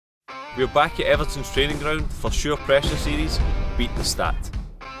We're back at Everton's training ground for Sure Pressure series, Beat the Stat.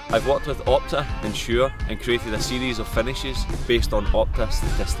 I've worked with Opta and Sure and created a series of finishes based on Opta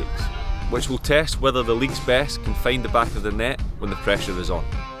statistics, which will test whether the league's best can find the back of the net when the pressure is on.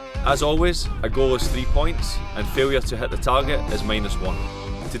 As always, a goal is 3 points and failure to hit the target is -1.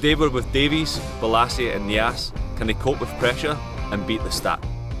 Today we're with Daives, Bolasie and Niasse. Can they cope with pressure and beat the stat?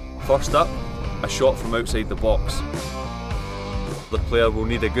 First up, a shot from outside the box. The player will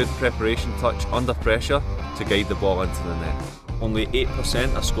need a good preparation touch under pressure to guide the ball into the net. Only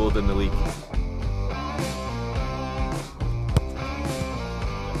 8% are scored in the league.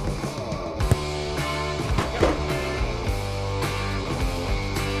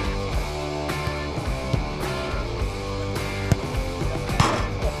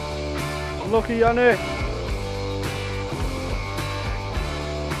 Lucky Yannick.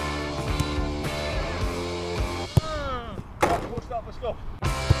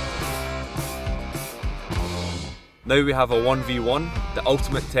 Now we have a 1v1, the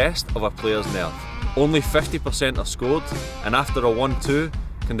ultimate test of a player's nerve. Only 50% are scored, and after a 1-2,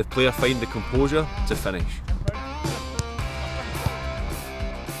 can the player find the composure to finish?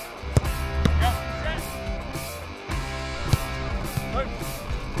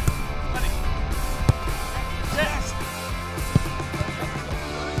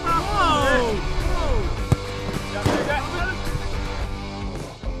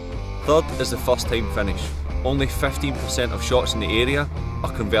 Third is the first time finish. Only 15% of shots in the area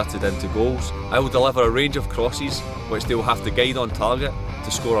are converted into goals. I will deliver a range of crosses which they will have to guide on target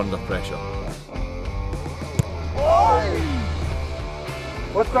to score under pressure.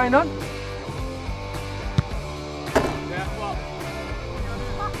 What's going on?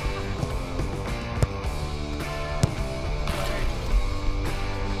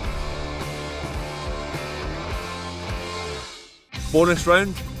 Bonus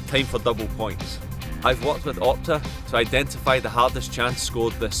round, time for double points. I've worked with Opta to identify the hardest chance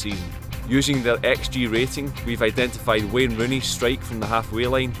scored this season. Using their XG rating, we've identified Wayne Rooney's strike from the halfway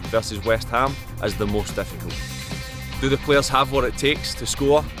line versus West Ham as the most difficult. Do the players have what it takes to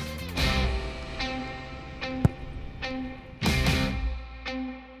score?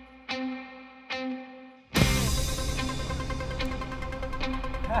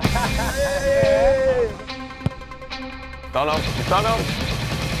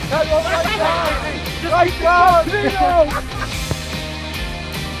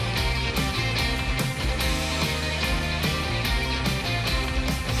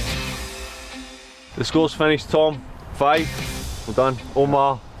 The score's finished, Tom, 5. Well done.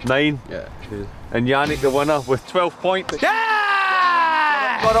 Omar, 9. Yeah. And Yannick the winner with 12 points.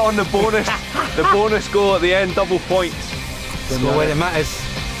 Yeah! Got it on the bonus goal at the end, double points. Score where it matters.